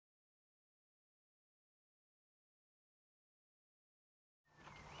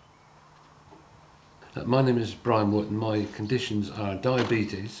My name is Brian Wootton. My conditions are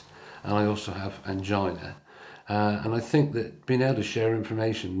diabetes and I also have angina. And I think that being able to share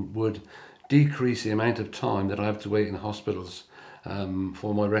information would decrease the amount of time that I have to wait in hospitals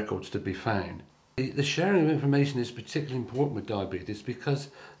for my records to be found. The sharing of information is particularly important with diabetes because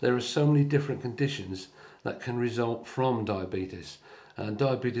there are so many different conditions that can result from diabetes. And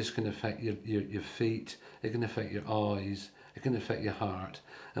diabetes can affect your feet, it can affect your eyes, it can affect your heart.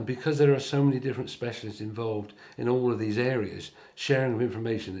 And because there are so many different specialists involved in all of these areas, sharing of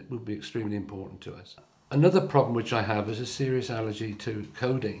information it would be extremely important to us. Another problem which I have is a serious allergy to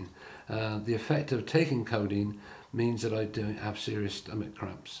codeine. The effect of taking codeine means that I do have serious stomach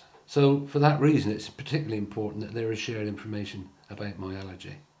cramps. So for that reason it's particularly important that there is shared information about my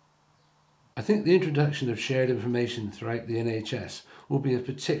allergy. I think the introduction of shared information throughout the NHS will be of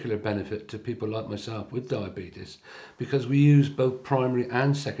particular benefit to people like myself with diabetes because we use both primary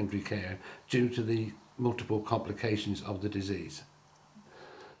and secondary care due to the multiple complications of the disease.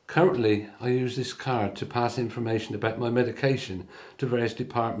 Currently, I use this card to pass information about my medication to various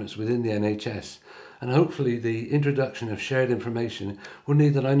departments within the NHS, and hopefully the introduction of shared information will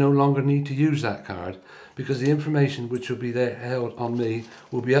mean that I no longer need to use that card because the information which will be there held on me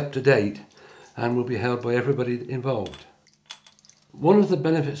will be up to date and will be held by everybody involved. One of the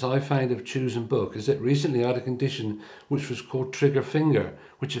benefits I found of Choose and Book is that recently I had a condition which was called trigger finger,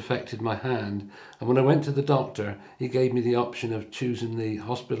 which affected my hand, and when I went to the doctor he gave me the option of choosing the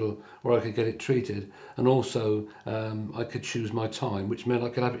hospital where I could get it treated, and also I could choose my time, which meant I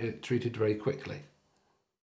could have it treated very quickly.